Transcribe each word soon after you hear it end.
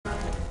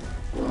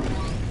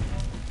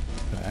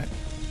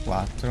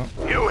4,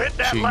 You hit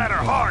that 5. ladder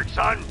hard,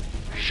 son.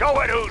 Show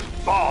it who's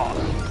boss.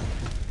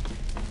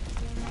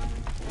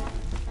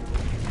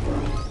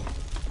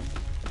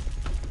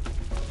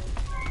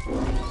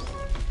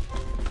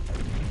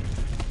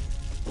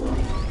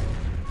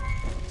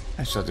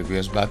 E state qui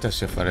a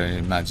sbattersi a fare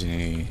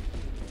immagini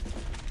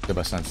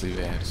abbastanza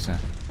diverse.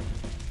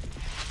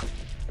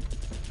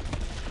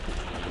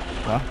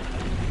 Qua?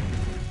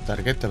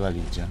 Targhetta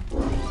valigia.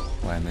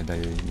 Qua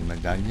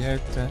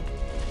medagliette.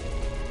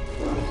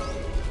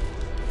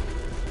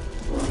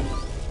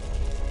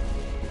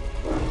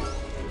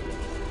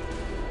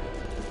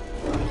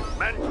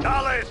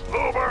 Mentalis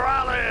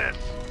uberalis.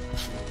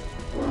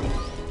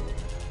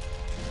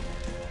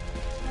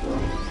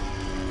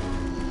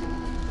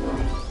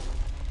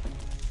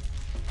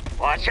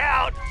 Watch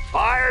out!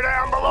 Fire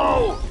down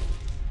below!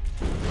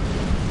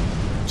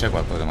 C'è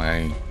qualcosa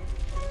magari?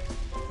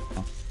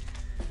 No.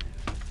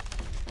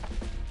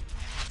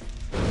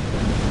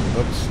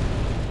 Ops.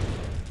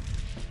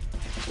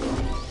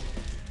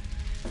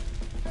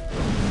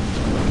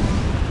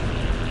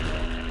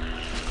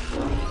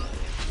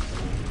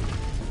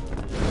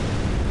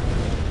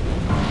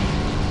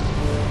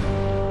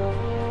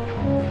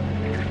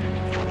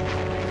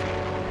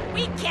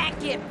 We can't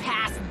get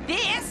past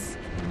this!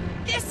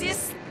 This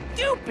is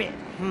stupid!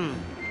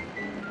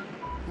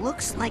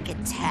 Looks like a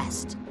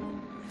test.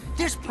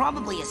 There's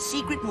probably a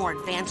secret, more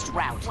advanced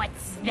route.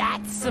 What's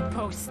that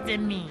supposed to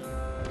mean?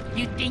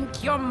 You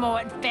think you're more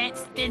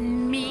advanced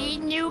than me,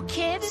 new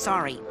kid?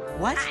 Sorry,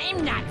 what?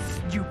 I'm not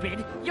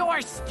stupid.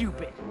 You're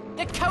stupid.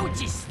 The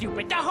coach is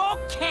stupid. The whole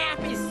camp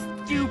is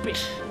stupid.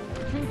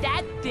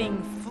 That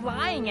thing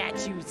flying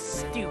at you is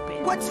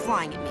stupid. What's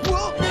flying at me?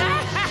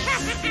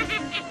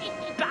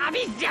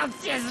 Bobby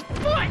Zeltz's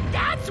foot,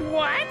 that's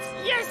what!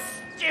 You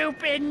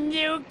stupid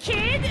new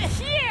kid!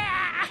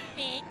 Yeah!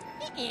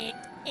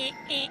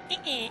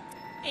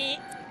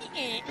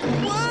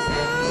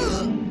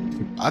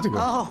 Simpatico.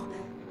 Oh.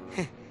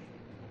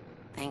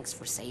 Thanks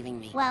for saving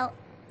me. Well,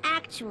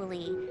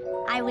 actually,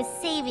 I was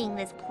saving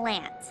this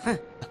plant.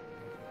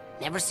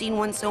 Never seen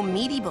one so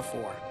meaty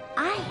before.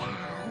 I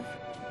have.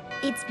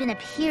 It's been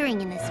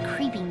appearing in this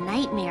creepy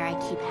nightmare I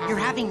keep having. You're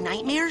having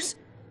nightmares?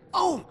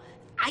 Oh,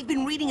 I've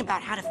been reading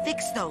about how to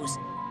fix those.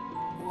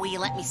 Will you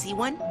let me see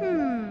one?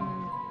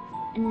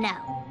 No.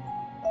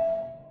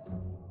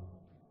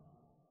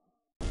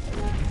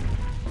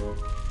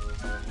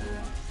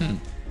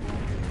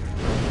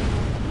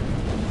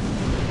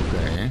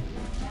 Ok.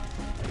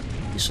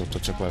 Qui sotto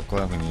c'è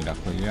qualcosa, quindi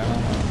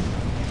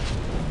raccogliamo.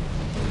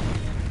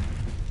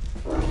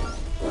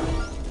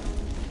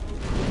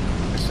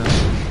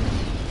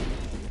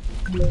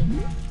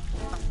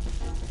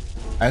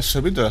 Hai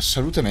assorbito la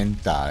salute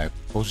mentale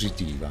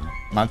positiva.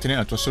 Mantenere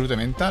la tua salute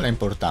mentale è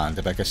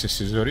importante perché se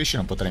si esaurisce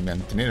non potrai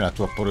mantenere la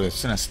tua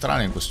proiezione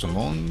astrale in questo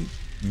mondo,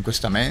 in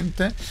questa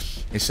mente,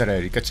 e sarai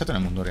ricacciato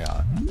nel mondo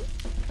reale.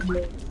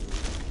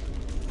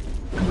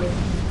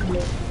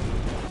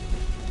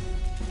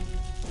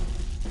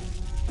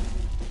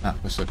 Ah,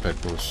 questo è il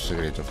percorso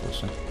segreto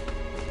forse.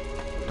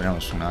 Speriamo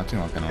su un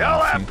attimo che non You'll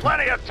ho have finito.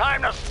 plenty of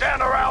time to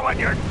stand around when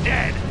you're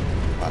dead.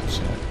 Qua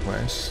c'è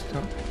questo.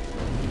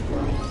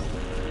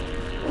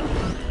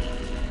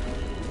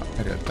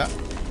 In realtà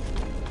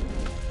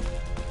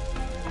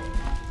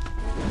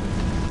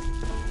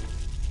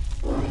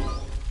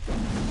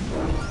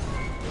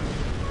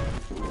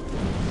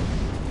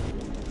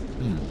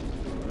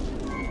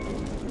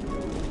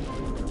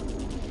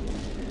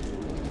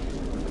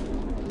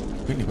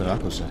quindi quella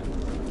cos'è?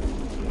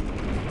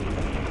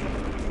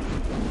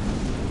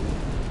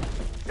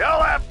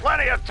 You'll have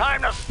plenty of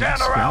time to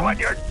stand around when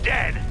you're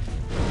dead.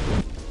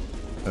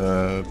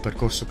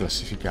 Percorso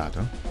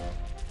classificato?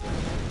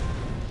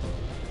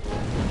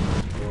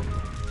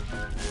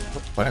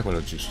 Qual è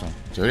quello giusto? In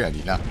teoria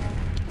di là.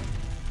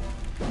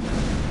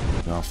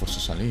 Dobbiamo forse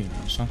salire,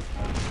 non so.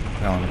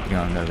 Proviamo prima di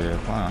andare a vedere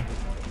qua.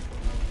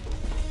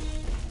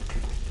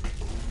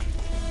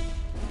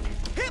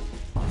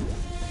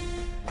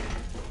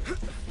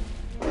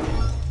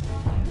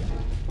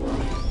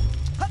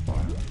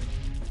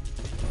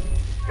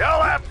 You'll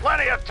have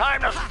plenty of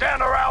time to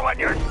stand around when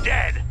you're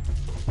dead.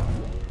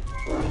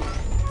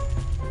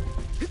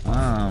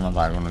 Ah, ma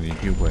valgono di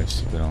più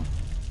questi però.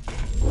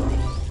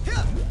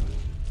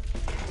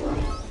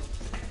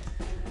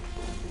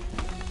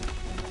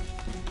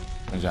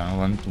 È già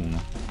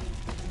 91.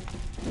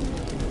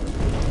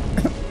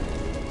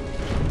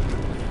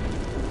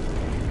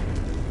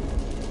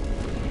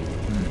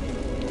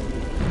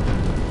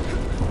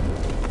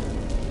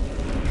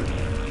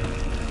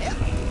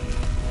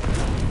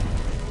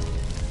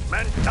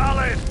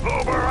 Mentalis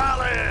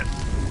uberalis.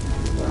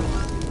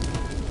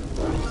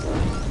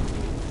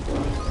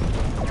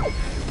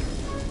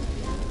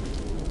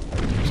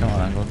 Siamo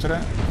all'angolo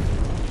 3.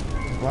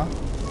 Qua.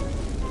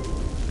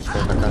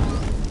 Aspetta, calma.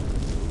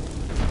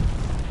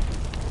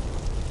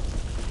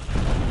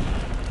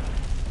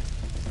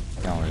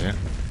 Andiamo a vedere.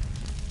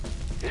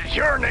 Is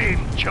your name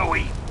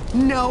Joey?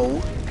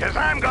 No, Cause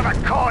I'm gonna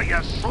call you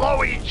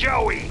Slowy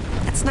Joey.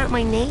 that's not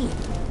my name.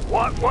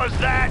 What was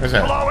that,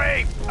 Cos'è?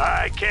 Chloe?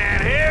 I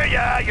can't hear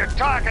ya. You're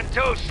talking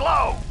too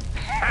slow.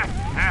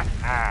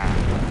 Ah!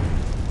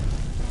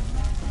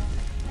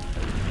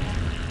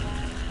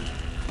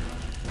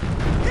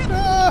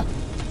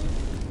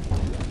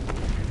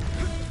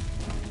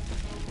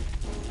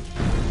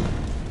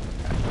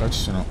 Però ci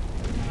sono...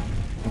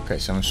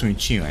 Ok, siamo su in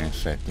cima in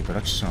effetti,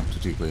 però ci sono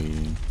tutti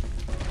quei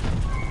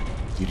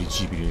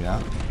dirigibili là.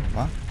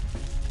 Qua?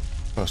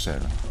 Cosa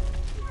serve?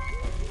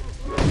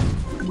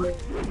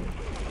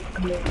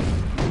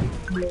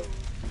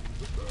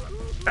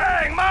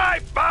 Dang,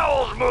 my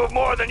bowels move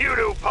more than you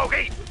do,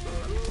 Pokey.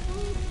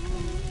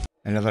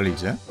 È la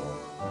valigia?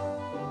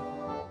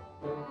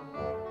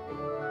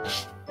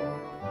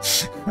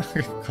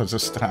 Che cosa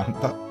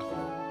stramba.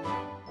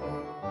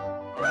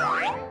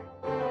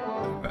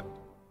 Vabbè.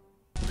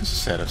 Cosa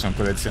serve? Sono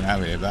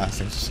collezionabili e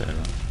basta, cosa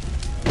serve?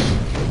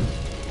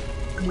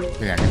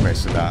 Quindi anche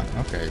questo da...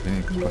 Ok,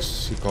 quindi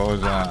qualsiasi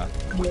cosa...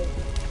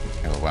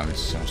 Ecco qua mi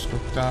si sono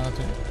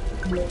sfruttate.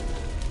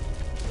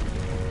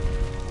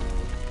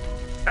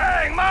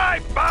 Dang,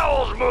 my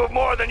bowels move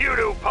more than you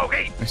do,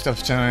 Pokey. Mi sta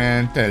facendo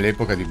niente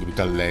l'epoca di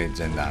Brutal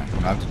Legend, anche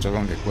un altro gioco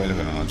anche quello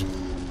che non ho giocato.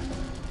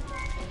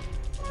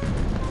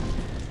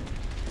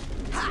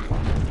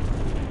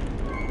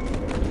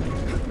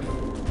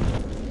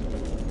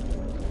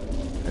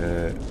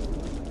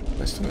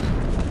 Questo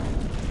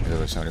è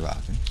dove siamo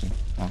arrivati? Sì,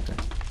 ok.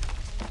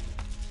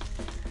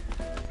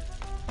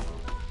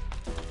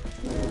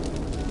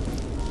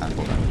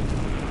 Ancora.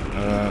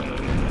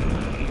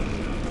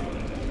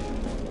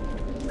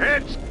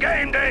 It's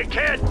game day,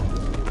 kid.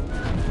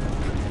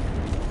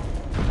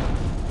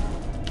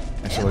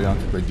 Adesso voglio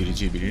anche quei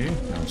dirigibili lì,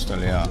 non sta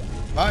lì a...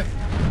 Vai!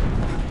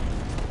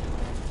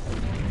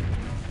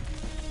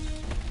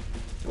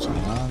 C'è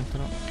un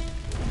altro,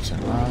 c'è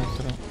un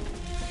altro,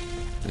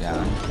 qui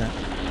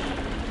anche.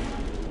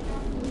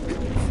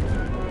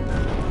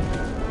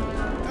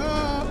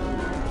 Ah!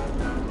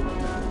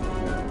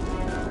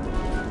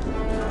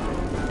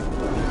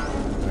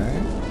 Ok.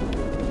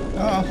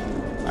 No!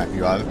 È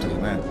più alto di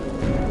me.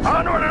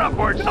 Onward and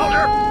upward,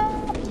 soldier.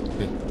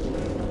 Sì.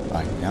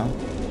 Vai, andiamo.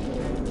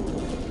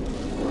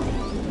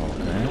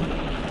 Ok.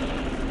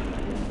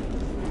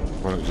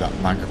 Quello già,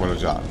 manca quello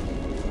giallo.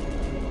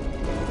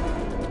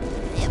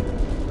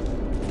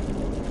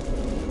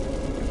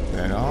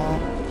 Però...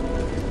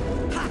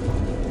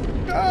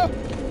 Ah!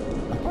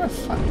 Ma come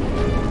fa?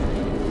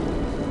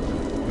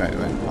 Bene,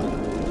 bene, qua.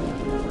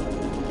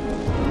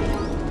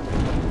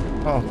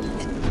 Oh.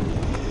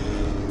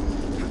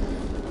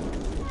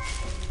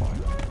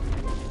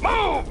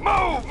 Move,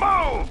 move,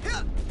 move.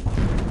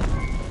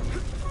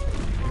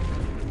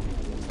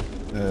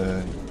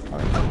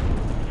 Vabbè.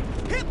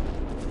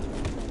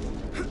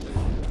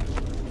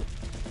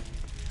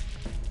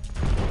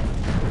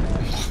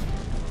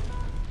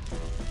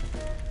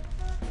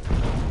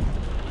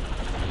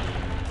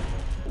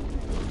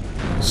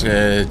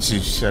 Se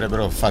ci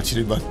sarebbero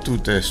facili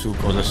battute su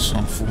cosa si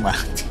sono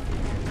fumati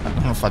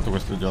quando hanno fatto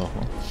questo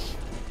gioco.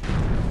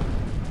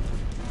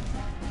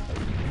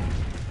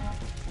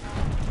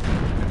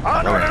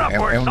 Vabbè,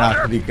 è un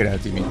atto di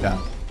creatività,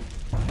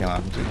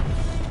 chiamala così.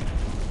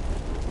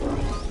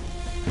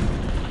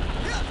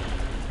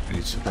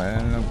 Dice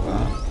quello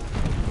qua,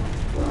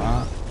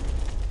 qua,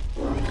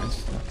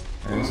 questa.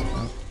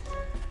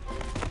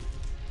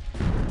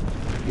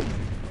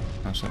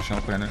 Non so,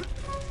 lasciamo prendere.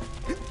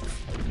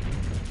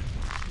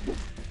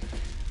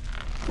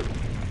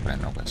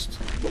 Prendo questo.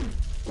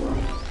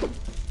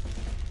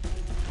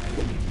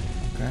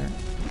 Ok.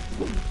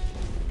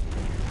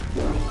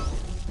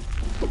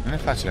 Non è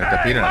facile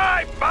capire.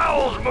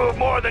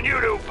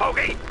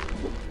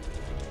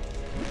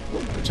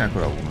 C'è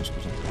ancora uno,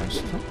 scusa.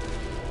 Questo.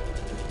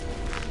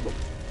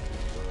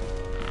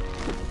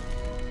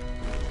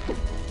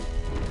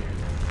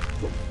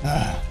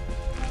 Ah.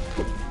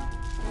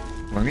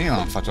 Come minimo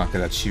hanno fatto anche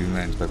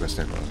l'achievement per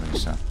queste cose, mi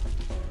sa.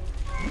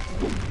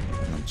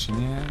 Non c'è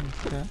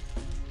niente.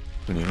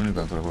 Quindi l'unico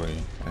è ancora quello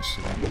lì.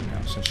 Adesso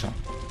vediamo se c'ho.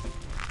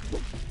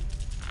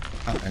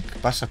 Ah, ecco,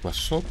 passa qua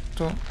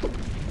sotto.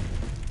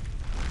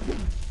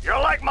 You're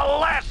like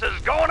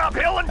molasses going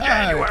uphill in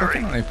perché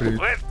non hai January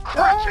preso? with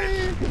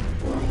crutches.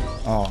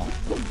 Oh.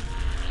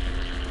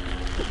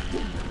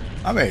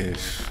 Vabbè,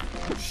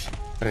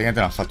 praticamente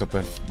l'hanno fatto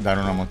per dare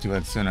una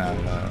motivazione al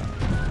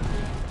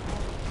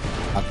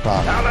Now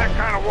palo. that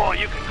kind of wall,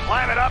 you can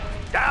climb it up,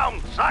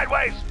 down,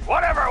 sideways,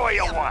 whatever way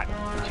you want.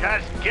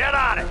 Just get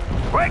on it,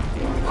 quick,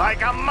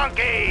 like a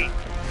monkey.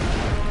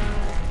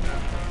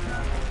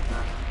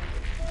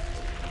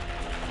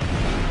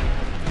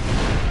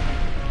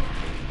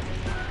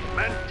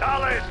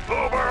 Mentales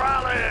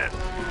Buberalis.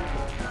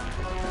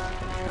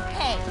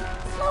 Hey,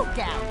 slow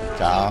down.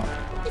 Ciao.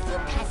 If you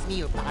pass me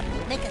your Bobby,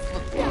 will make us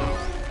look bad,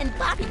 and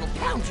Bobby will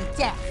pound you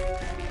down.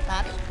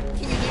 Bobby,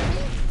 can you hear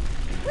me?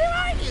 Where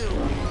are you?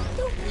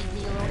 Don't leave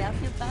me alone out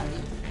here,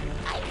 Bobby.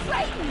 I'm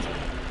frightened.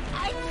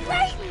 I'm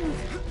frightened.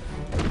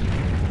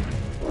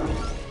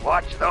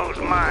 Watch those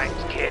mines,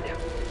 kid.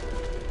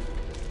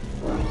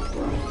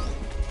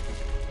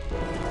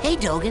 Hey,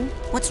 Dogen,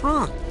 what's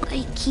wrong?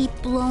 I keep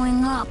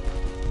blowing up.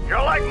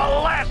 You're like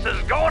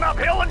molasses going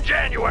uphill in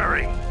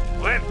January.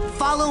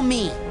 Follow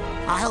me.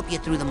 I'll help you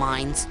through the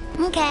mines.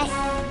 Okay.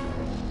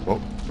 Oh,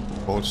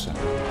 forse.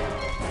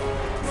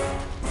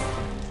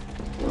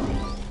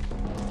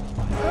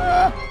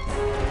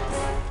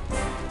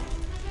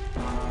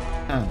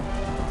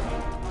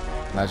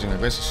 Immagino che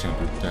queste siano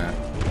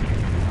tutte.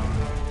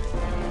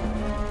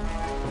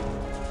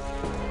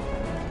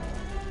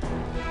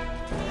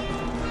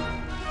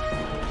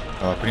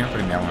 Allora, prima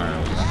prendiamo una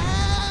rosa.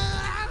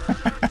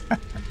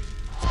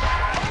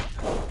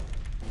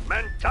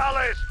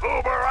 Mentalis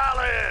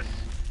uberalis.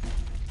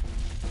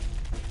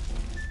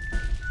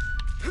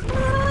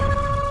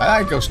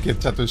 Ah, che ho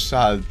schiacciato il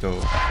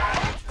salto.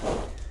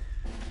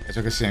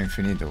 Penso che sia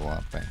infinito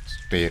qua,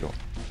 spero.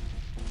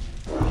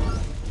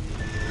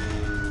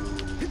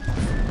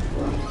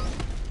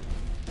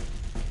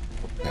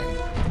 Ok.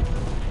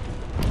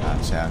 Ah,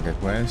 c'è anche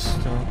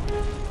questo.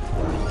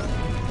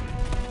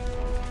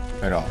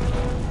 Però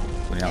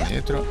torniamo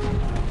dietro.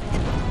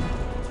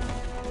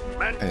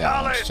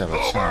 Vediamo se ce la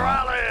facciamo.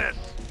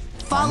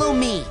 Follow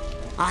me.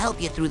 I'll help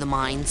you through the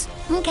mines.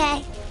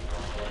 Okay.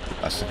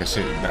 Basta che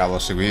sei bravo a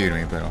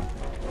seguirmi, però.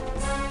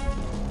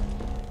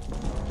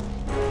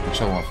 Non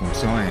so come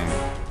funzioni.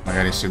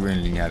 Magari segui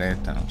in linea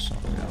retta, non so.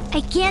 Vediamo.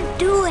 I can't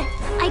do it.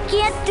 I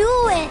can't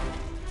do it.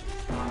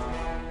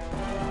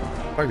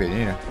 Puoi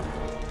venire.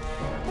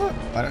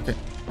 Guarda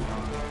che.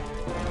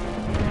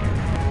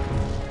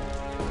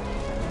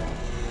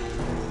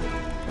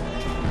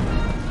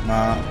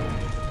 Ma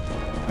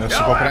lo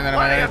si può prendere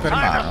magari per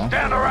mano?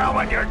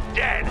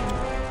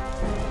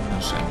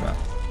 Non sembra.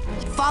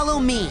 Follow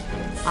me.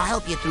 I'll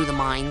help you through the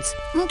mines.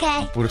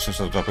 Okay. Oppure sono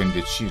stato troppo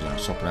indeciso, non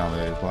so, proviamo a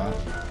vedere qua.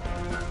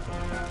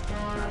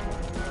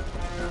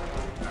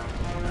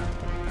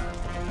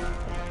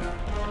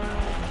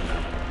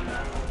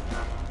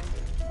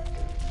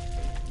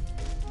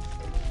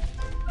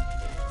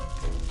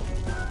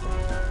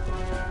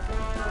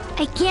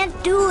 I can't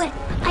do it.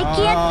 I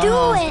can't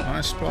do it. Non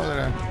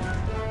esplodere.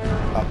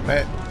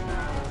 Vabbè.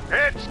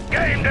 It's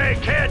game day,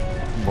 kid.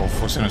 Boh,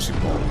 forse non si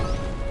può.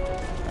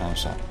 Non lo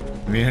so.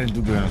 Mi viene il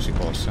dubbio che non si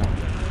possa.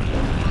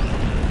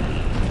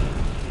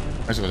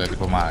 Questo cos'è,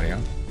 tipo Mario?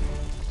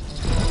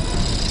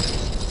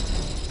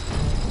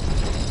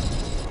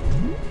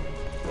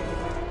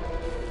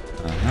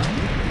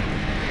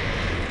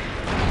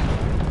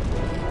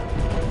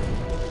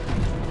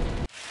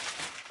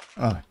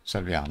 Vabbè,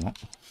 salviamo.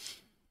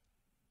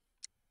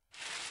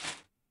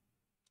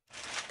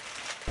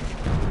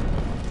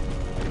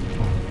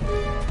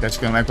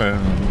 Secondo me quello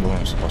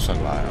non si può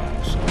salvare,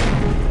 non so.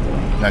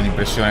 Dà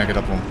l'impressione che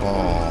dopo un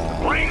po'.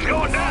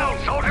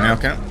 A meno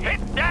che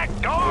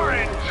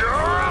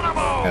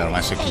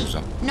ormai si è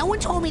chiuso. No one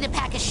told me to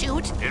pack a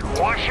chute. Did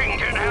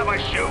Washington have a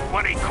chute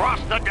when he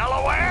crossed the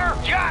Delaware?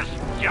 Just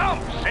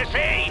jump,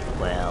 sissy!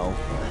 Well,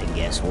 I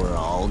guess we're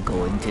all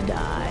going to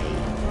die.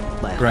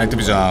 Probabilmente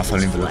bisogna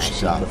farlo in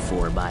velocità,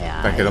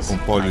 perché dopo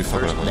un po' lui fa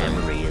quella cosa.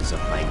 Memory is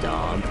of my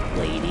dog,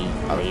 Lady.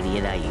 Lady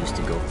and I used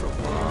to go for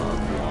long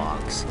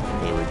walks.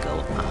 They would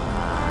go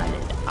on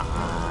and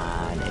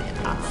on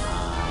and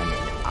on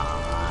and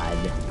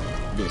on.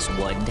 This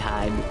one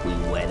time, we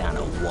went on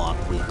a walk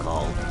we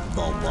called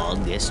the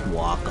longest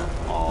walk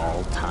of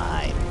all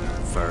time.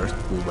 First,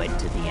 we went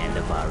to the end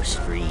of our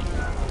street.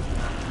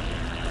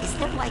 Is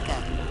there like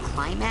a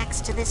climax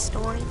to this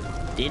story?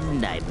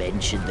 Didn't I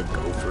mention the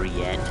gopher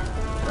yet?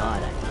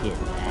 Thought I hit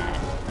that.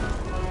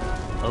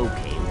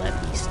 Okay, let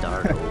me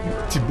start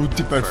over. Ti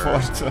butti per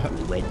First, forza.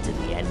 we went to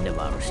the end of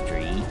our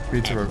street, Qui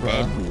and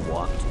then we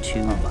walked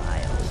 2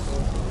 miles.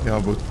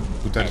 Devo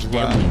buttarci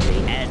qua.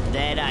 And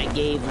then I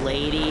gave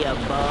Lady a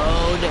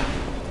bone.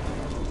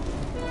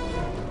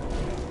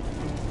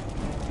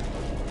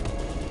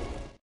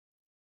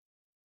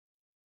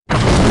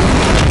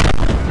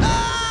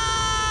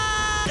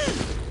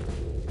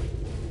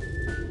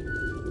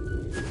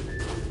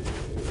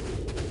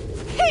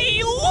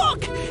 Hey,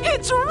 look!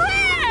 It's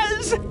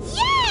Raz!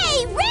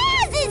 Yay!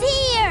 Raz is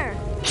here!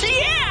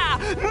 Yeah!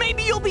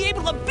 Maybe you'll be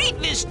able to beat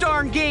this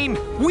darn game.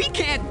 We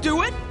can't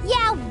do it.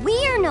 Yeah,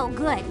 we're no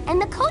good,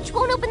 and the coach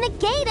won't open the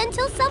gate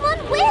until someone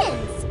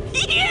wins.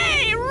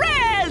 Yay,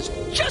 Raz!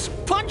 Just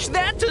punch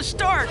that to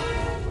start.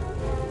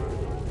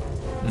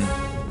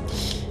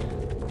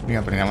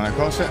 Prima prendiamo le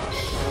cose.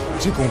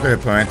 Sì, comunque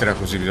probabilmente era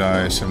così,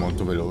 bisogna essere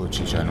molto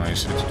veloci, cioè non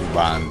essere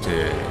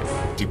titubanti,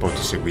 tipo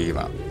ti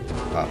seguiva.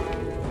 Ah,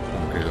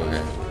 non credo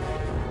che.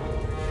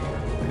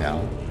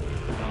 Vediamo.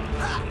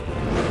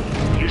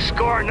 You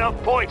score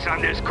enough points on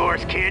this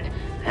course, kid,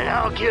 and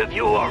I'll give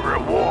you a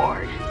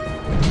reward.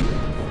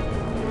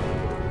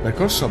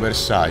 Percorso a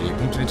bersagli,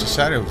 punto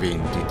necessario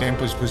 20,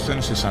 tempo a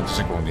disposizione 60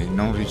 secondi.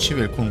 Non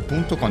ricevi alcun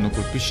punto quando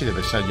colpisci dei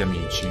bersagli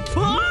amici.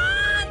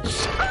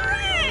 Punch!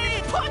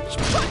 Hooray! Punch!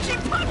 Punchy!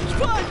 Punch!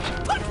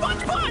 Punch! Punch!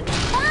 Punch! Punch!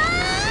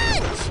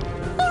 Punch!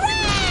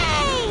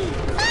 Hooray!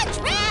 Punch,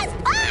 Raz!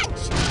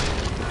 Punch!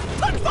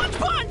 Punch! Punch!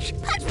 Punch!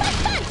 Punch, punch,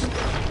 punch!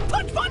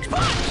 Punch! Punch!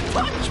 Punch!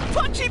 Punch!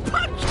 Punchy!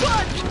 Punch!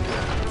 Punch!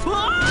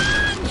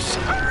 Punch!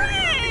 Hooray!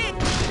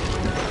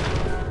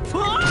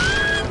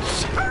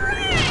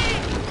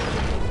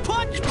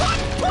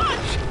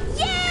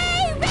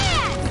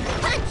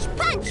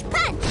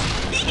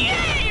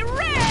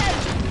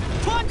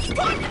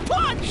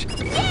 punch!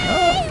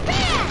 Yay,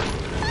 Raz!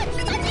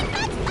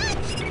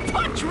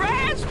 Punch,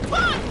 Raz,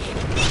 punch!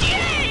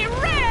 Yay,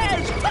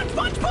 Raz! Punch,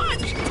 punch,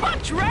 punch!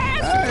 Punch,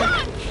 Raz,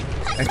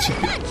 punch!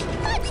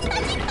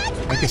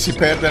 È che si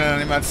perde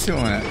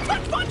nell'animazione.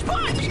 Punch, punch,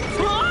 punch!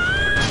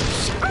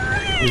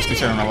 Questi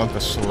c'era una volta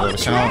solo,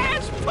 se no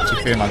si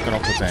ferma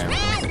troppo tempo.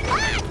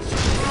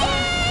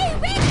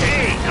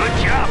 Hey, good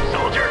job,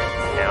 soldier.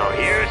 Now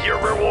here's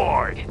your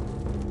reward.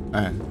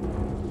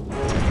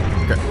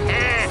 Ok.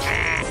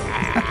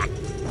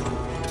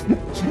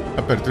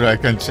 Apertura del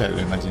cancello,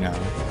 immaginavo.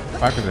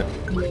 Ma cos'è?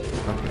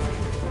 Ok.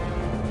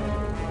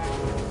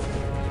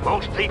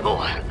 Most people,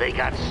 they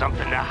got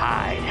something to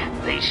hide.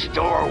 They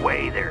store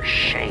away their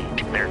shame,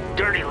 their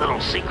dirty little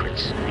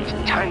secrets, these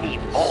tiny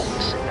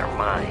vaults in their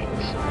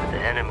minds. The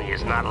enemy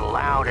is not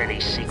allowed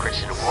any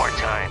secrets in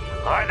wartime,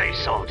 are they,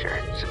 soldier?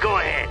 So go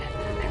ahead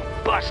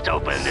and bust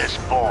open this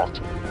vault.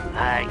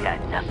 I got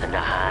nothing to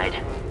hide.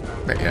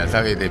 Beh, in realtà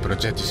avevi dei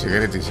progetti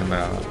segreti,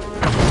 sembrava.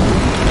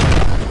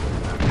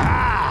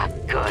 Ah,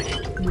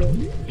 good.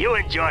 You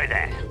enjoy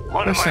that.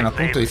 Questa è una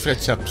punta di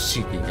freccia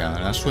psichica.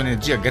 La sua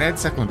energia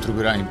grezza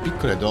contribuirà in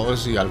piccole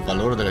dosi al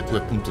valore delle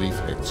tue punte di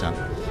freccia,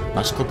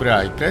 ma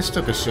scoprirai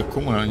presto che si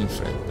accumulano in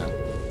fretta.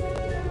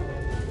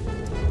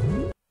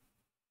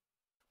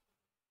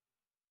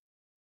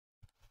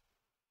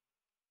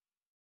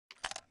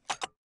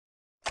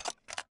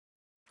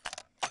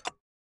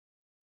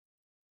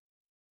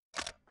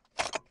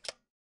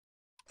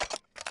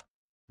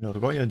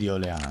 L'orgoglio di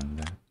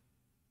Oleander.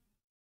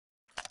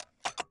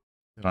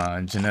 Ma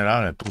in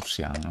generale è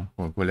prussiano,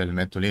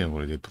 quell'elemento lì è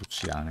quello dei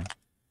prussiani.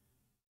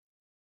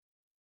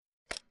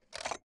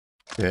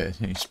 Che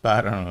mi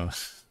sparano.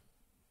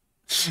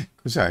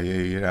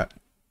 Cos'è?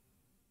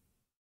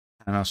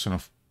 Ah no,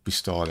 sono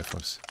pistole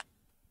forse.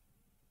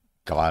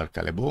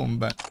 Cavalca le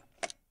bombe.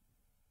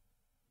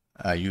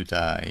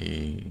 Aiuta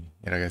i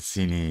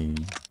ragazzini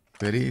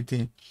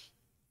feriti.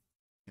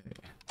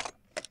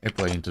 E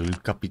poi entro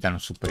il capitano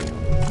supremo.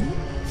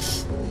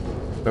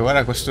 Poi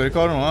guarda questo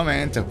ricordo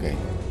nuovamente, ok.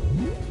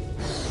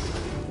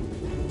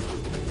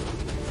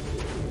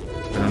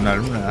 Per una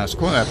luna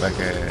nasconde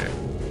perché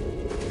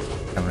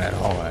è un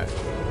eroe.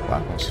 Qua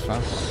come si fa?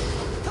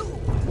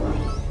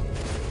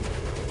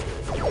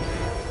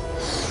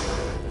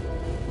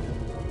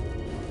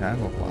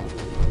 Ecco qua.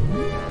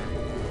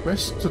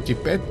 Questo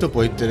tipetto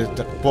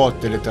può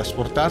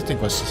teletrasportarti in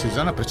qualsiasi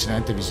zona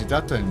precedente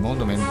visitata nel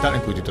mondo mentale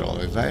in cui ti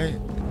trovi. Vai,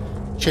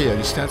 scegli la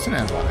destinazione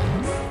e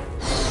vai.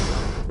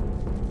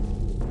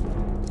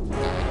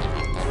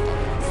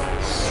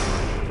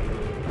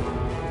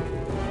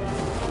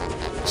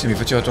 Se mi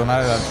faceva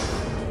tornare da...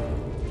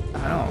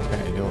 Ah no,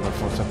 ok, devo per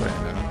forza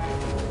prenderlo.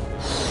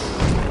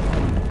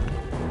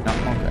 No,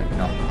 ok,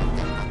 no.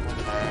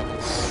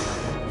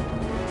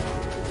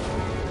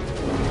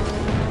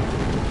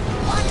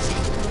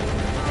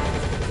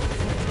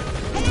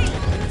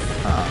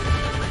 Ah.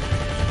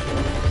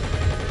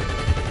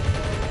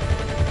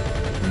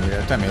 In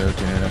realtà mi devo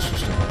tenere su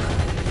sto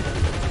qua.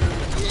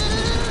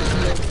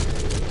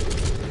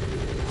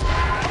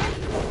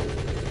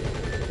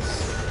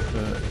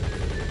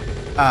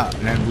 Ah,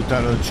 nel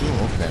buttarlo giù,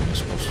 ok, mi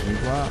sposto di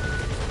qua.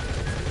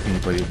 Quindi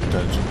poi devo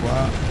buttare giù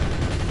qua.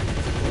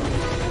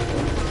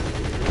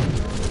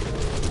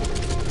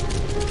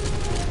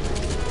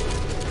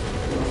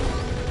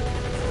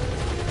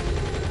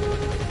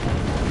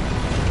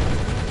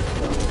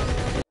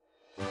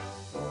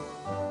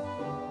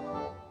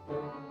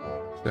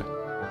 Sì.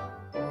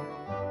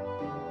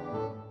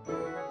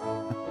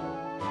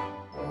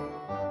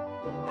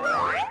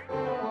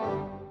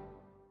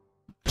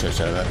 Cioè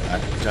c'è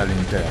già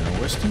all'interno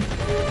questi.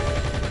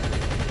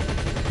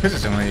 Questi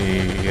sono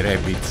i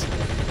rabbits.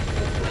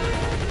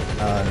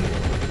 Allora.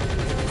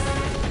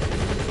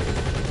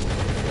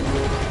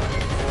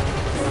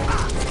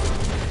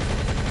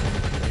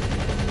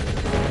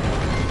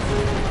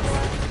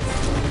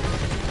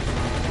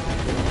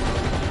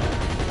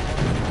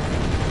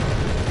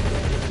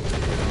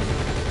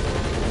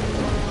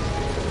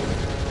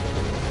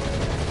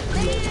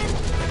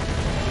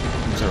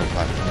 Non ce l'ho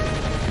fatta.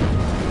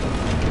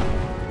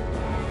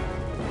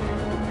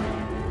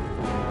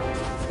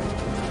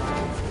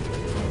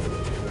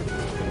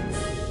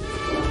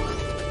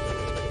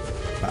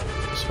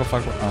 Si può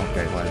fare... Ah,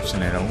 ok, guarda, ce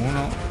n'era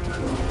uno.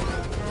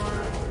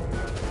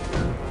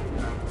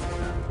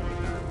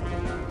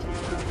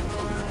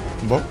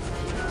 Boh.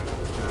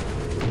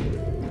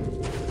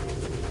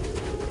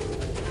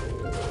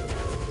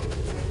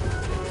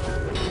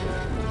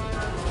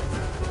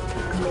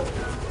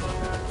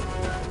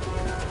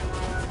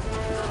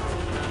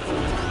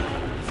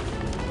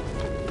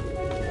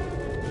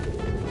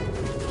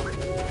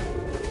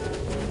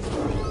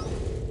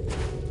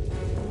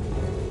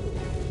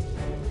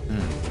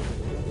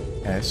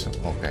 Adesso,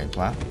 ok,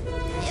 qua.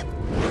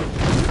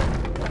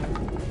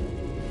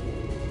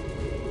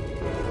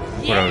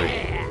 Ancora lì.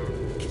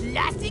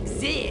 Classic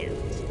Zil.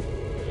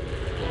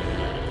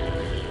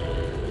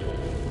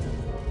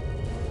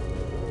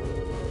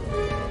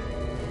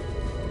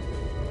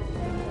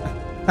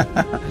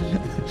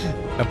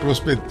 La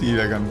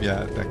Prospettiva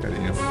cambiata,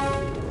 carino.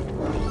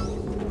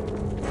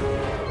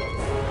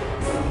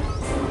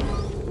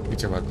 Qui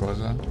c'è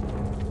qualcosa?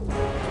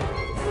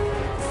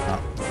 Ah.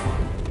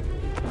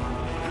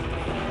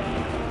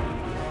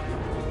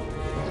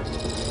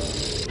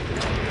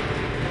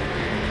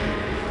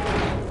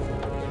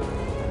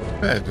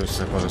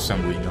 Questa cosa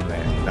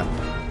sanguinolenta.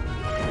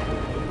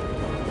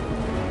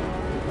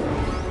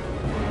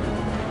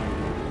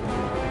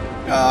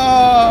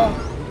 No!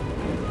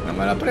 Non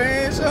me l'ha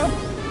presa!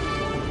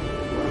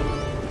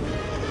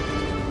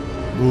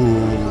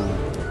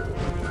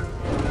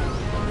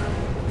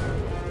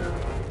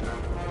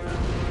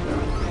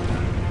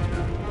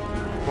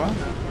 Qua?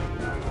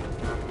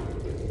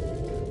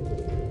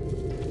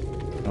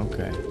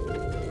 Ok.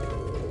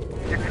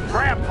 You can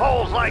grab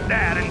poles like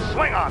that and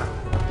swing on them.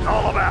 It's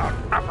all about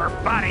upper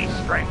body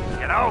strength,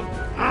 you know?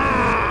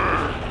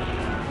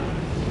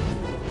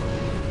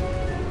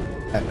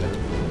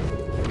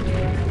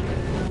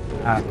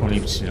 Ah, con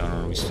Y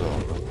non ho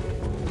visto.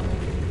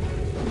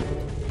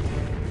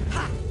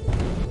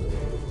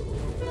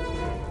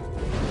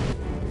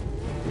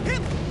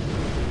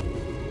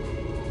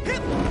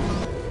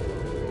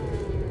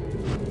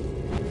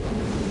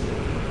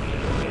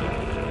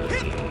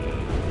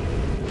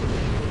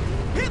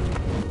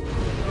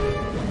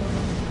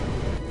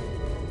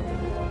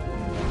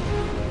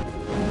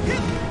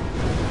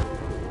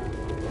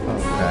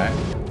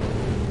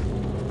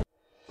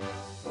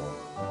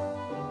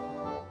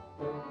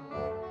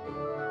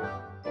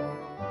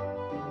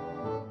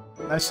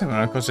 Sembra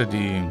una cosa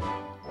di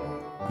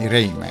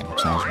Rayman,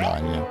 se non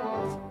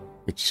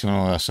sbaglio, che ci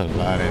sono da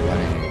salvare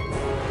vari...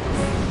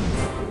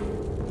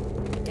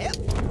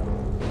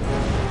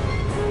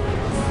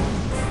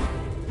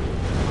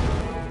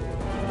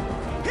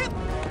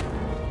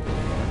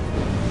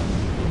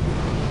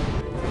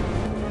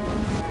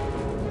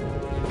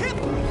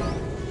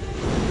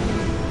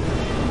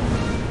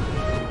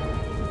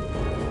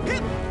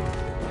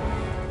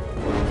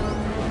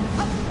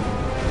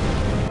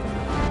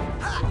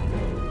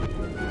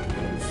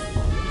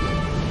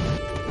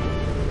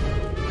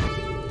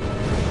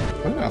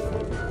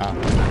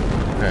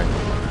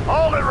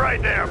 Hold it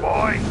right there,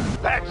 boy.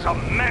 That's a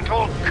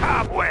mental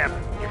cobweb.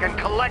 You can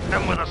collect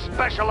them with a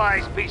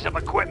specialized piece of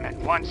equipment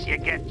once you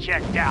get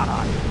checked out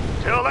on it.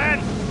 Till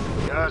then,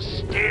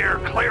 just steer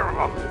clear of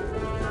them.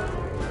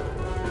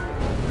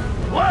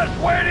 Less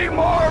waiting,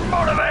 more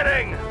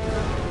motivating!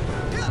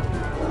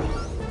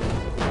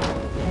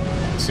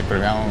 Se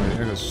proviamo a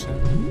vedere cosa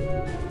succede.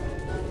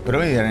 Per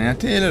vedere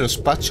ragnatele, lo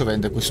spaccio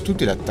vende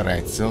quest'utile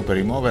attrezzo per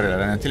rimuovere le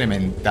ragnatele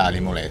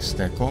mentali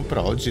moleste.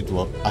 Compra oggi il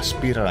tuo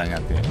aspira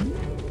ragnatele.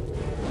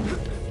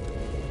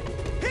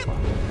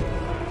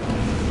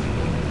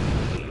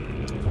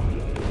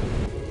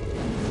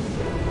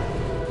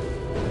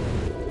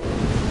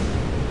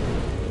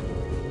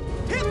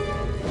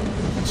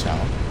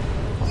 Facciamo.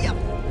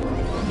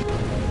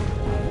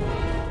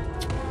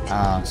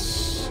 Ah,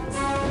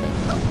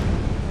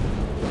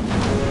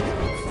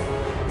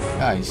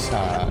 dai,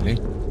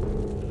 sali.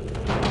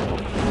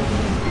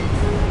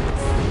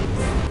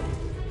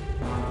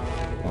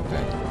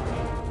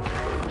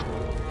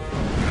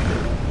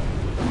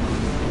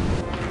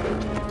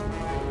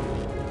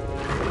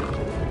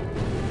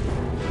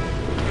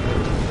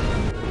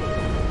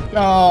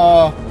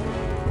 No!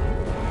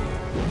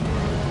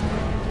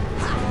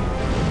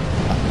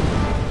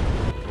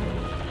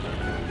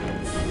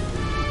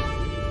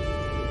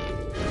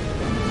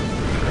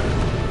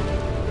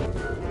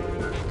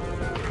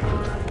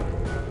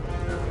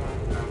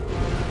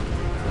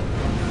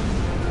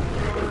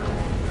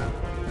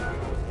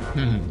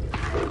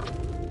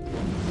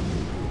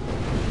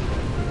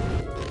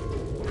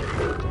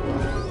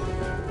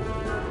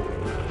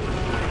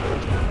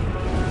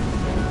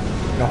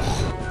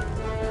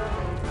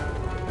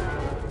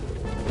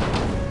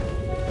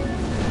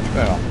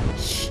 Però,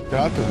 tra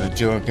l'altro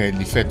leggevo che il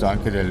difetto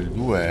anche del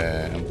 2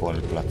 è un po'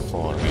 il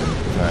platforming,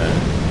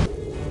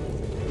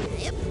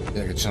 cioè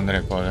che ci sono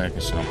delle cose che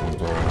sono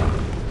appunto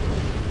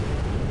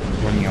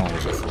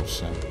rognose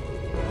forse.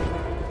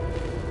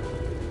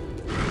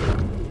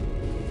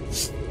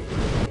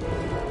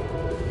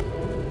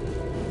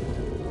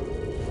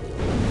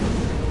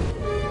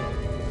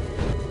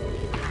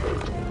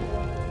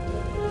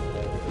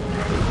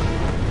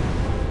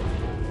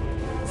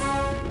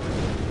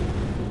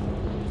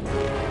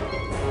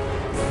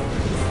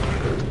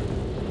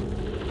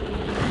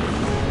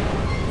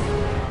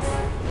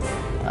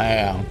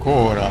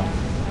 Ancora. In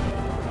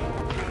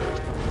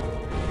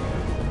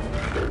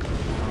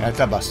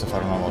realtà basta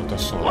fare una volta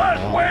sola,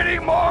 no?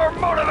 Waiting, more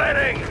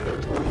motivating.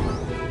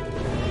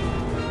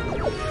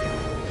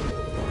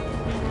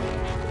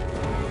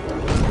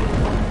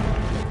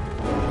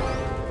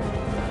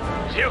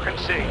 As you can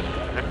see,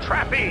 the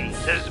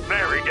trapeze is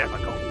very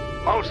difficult.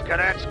 Most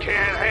cadets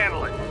can't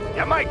handle it.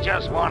 You might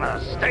just want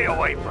to stay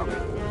away from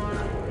it.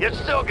 You'd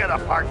still get a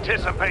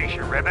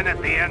participation ribbon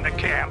at the end of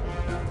camp.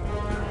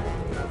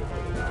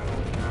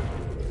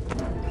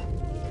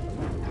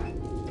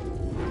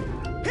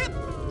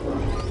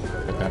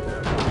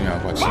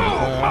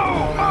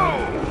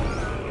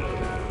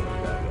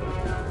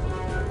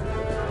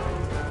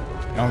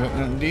 No,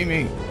 non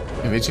dimmi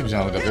che invece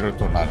bisogna davvero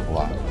tornare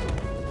qua.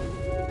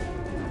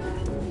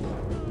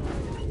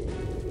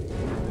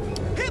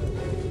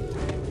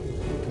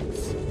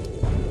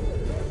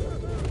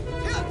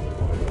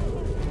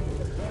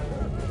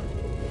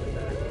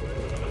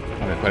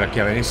 Vabbè, quella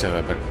chiave lì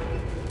serve per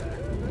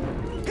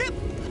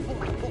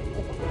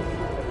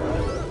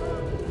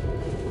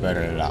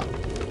là.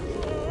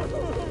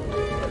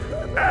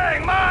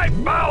 Dang, my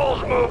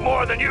bowels move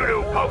more than you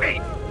do,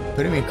 Pokey!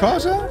 Primi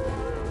cosa?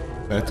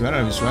 Per attivare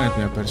la visuale in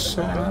prima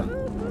persona.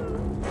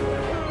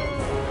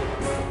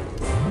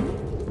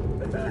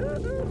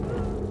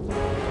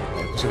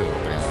 Cosa devo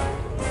prima?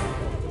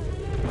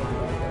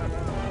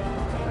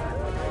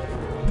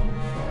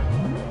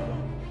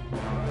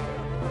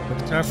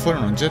 Per tirare fuori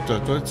un oggetto da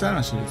tua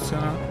zona,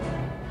 seleziona.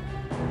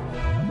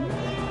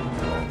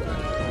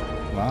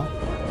 Va?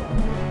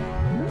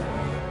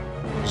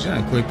 Ci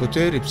sono quei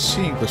poteri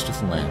psi in questo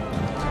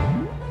fumetto.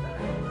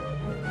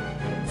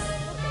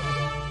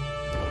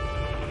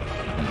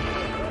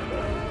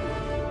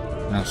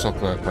 Non so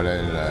qual è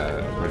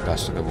quel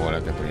tasto che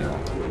vuole che prima.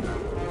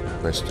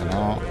 Questo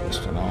no,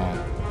 questo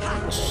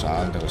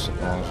salta, questa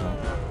cosa.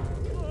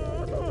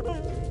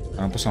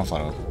 Ma non possiamo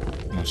farlo.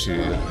 Non si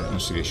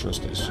riesce lo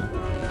stesso.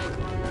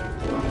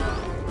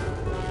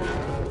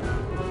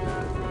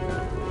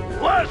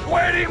 Less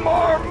waiting,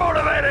 more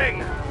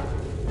motivating!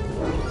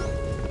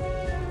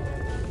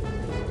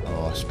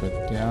 Oh,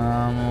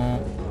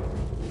 aspettiamo.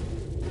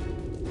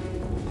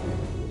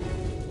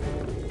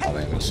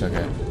 Vabbè, mi sa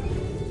che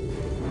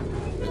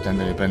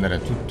pretende di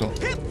prendere tutto.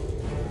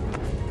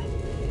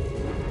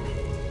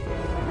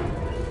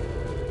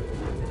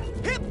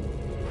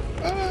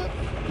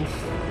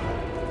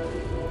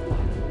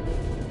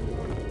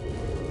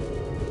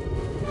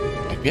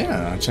 È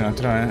piena, c'è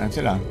un'altra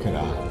anche là.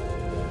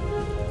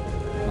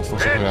 Ma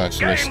forse quella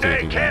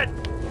sull'estetica.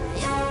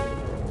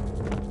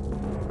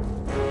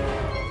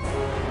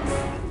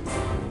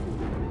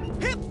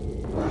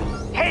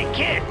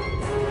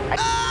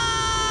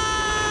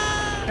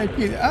 Hey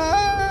kid!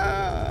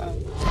 Ah,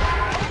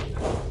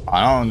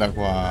 non da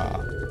qua.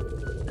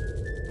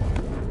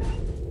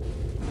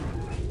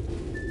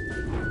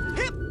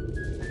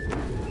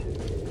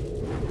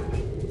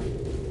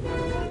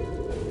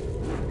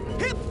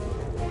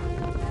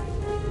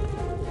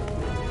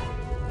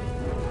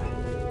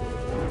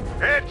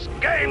 It's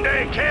game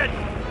day, kid!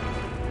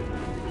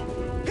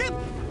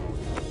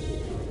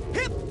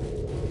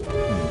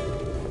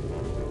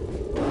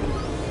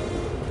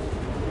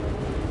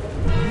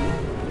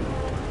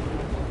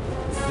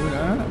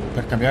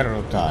 Per cambiare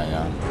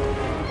rotaia.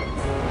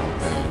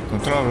 Ok,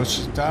 controlla la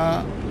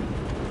velocità.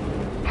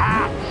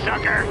 Ha,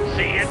 sucker!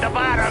 See you at the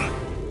bottom!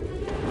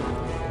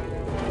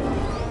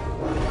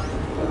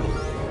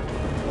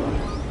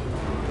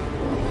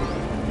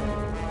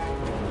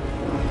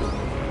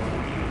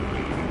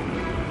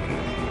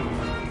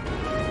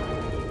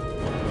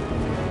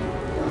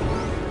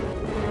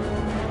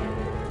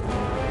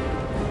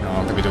 No,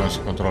 ho capito come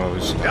si controlla la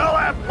velocità. You'll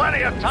have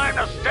plenty of time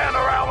to stand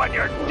around when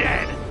you're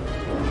dead!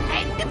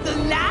 End of the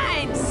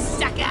line,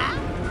 sucker!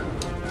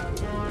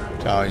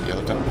 Ciao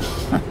idiota.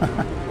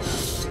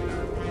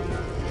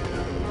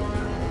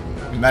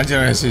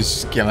 Immagino che se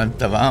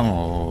schiavantavamo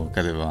o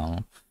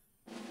cadevamo.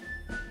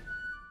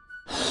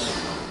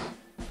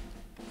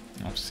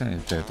 Opzione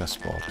di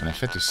teletrasporto, in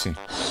effetti sì.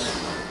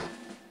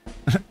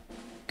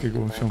 Che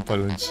gonfia un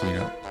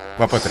palloncino.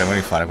 Qua potremmo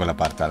rifare quella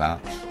parte là.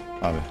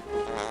 Vabbè.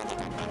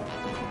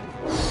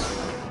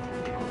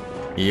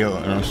 Io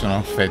non sono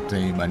affetto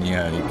in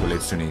mania di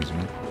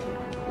collezionismo.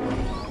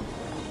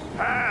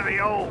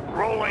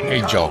 E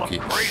i giochi,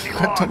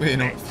 fatto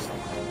meno.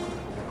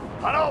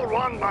 An old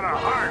one, but a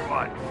hard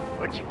one.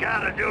 What you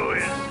gotta do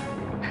is...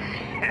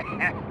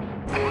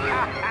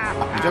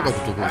 Il gioco è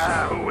tutto così.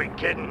 Who we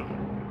kidding?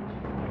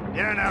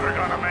 You're never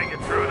gonna make it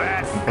through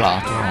that. Un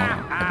plato,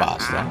 no? E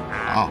basta.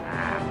 No.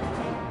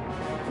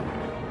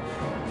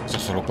 C'è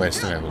solo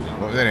questo che è così.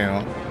 Lo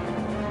vedremo.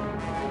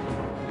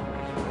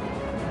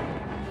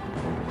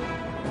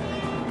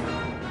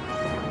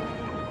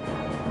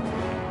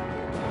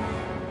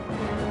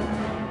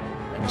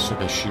 Penso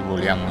che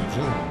scivoliamo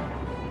giù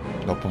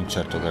dopo un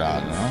certo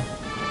grado, no?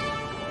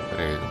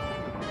 Credo.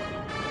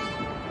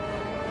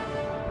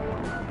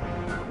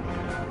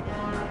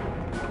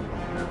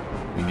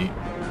 Quindi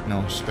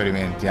non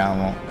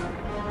sperimentiamo.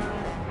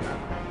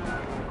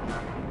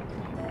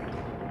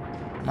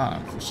 Ma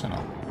forse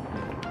no.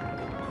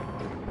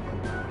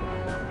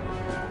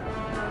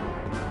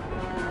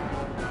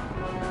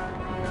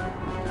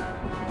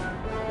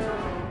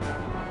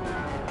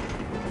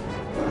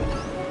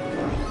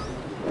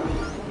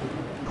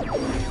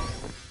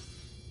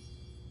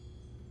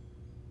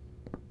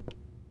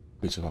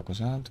 Qui c'è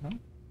qualcos'altro?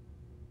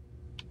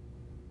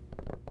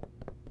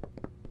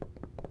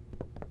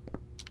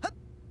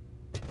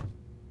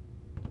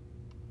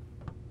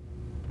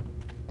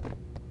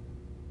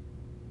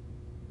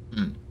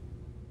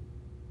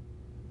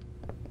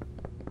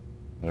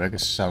 Allora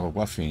che salgo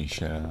qua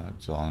finisce la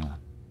zona.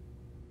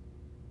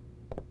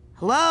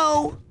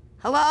 Hello?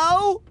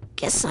 Hello?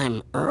 Guess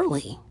I'm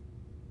early.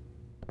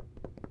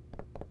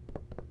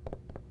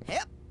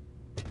 Yep.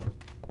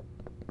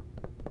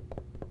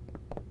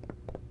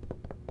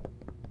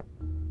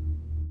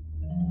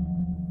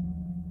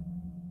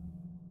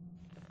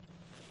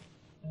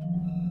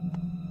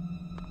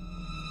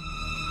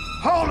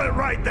 Hold it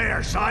right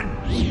there, son!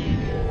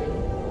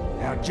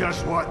 Now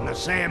just what in the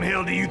Sam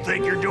Hill do you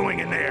think you're doing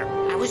in there?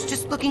 I was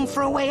just looking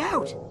for a way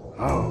out.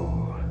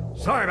 Oh,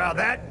 sorry about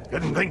that.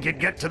 Didn't think you'd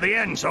get to the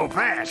end so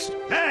fast.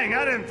 Dang,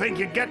 I didn't think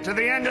you'd get to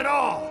the end at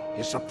all.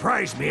 You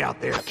surprised me out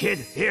there, kid.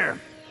 Here,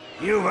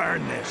 you've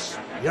earned this.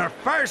 Your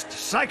first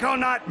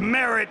Psychonaut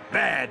Merit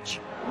Badge.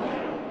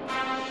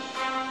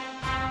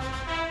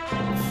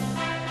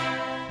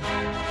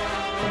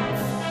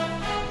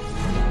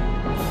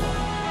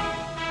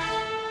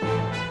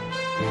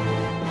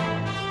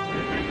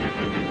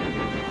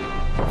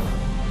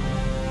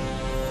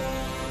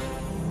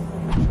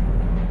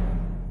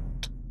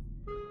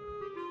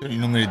 I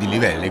numeri di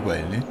livelli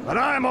quelli. But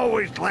I'm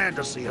always glad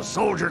to see a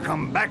soldier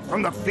come back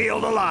from the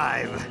field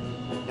alive.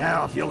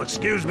 Now, if you'll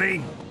excuse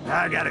me,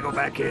 I gotta go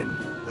back in.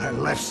 I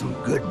left some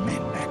good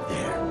men back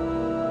there.